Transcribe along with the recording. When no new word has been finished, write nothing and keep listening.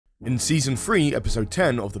In Season 3, Episode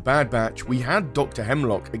 10 of The Bad Batch, we had Dr.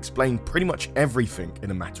 Hemlock explain pretty much everything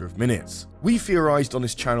in a matter of minutes. We theorized on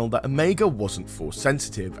this channel that Omega wasn't Force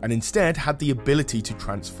sensitive and instead had the ability to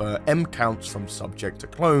transfer M counts from subject to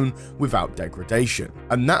clone without degradation.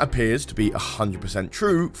 And that appears to be 100%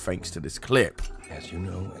 true thanks to this clip. As you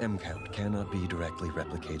know, M count cannot be directly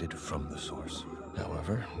replicated from the source.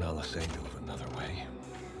 However, Nala knew of another way,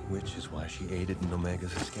 which is why she aided in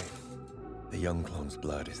Omega's escape. The young clone's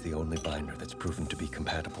blood is the only binder that's proven to be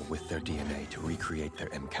compatible with their DNA to recreate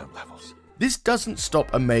their M count levels. This doesn't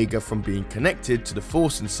stop Omega from being connected to the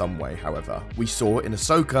Force in some way, however. We saw in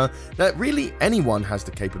Ahsoka that really anyone has the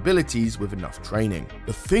capabilities with enough training.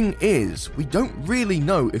 The thing is, we don't really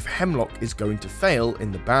know if Hemlock is going to fail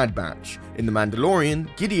in the Bad Batch. In The Mandalorian,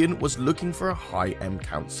 Gideon was looking for a high M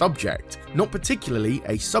count subject, not particularly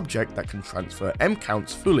a subject that can transfer M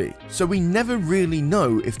counts fully. So we never really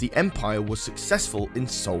know if the Empire was successful in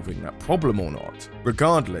solving that problem or not.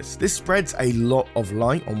 Regardless, this spreads a lot of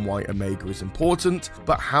light on why Omega is important,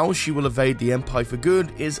 but how she will evade the Empire for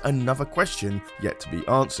good is another question yet to be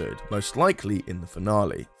answered, most likely in the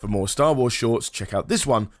finale. For more Star Wars shorts, check out this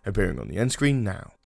one appearing on the end screen now.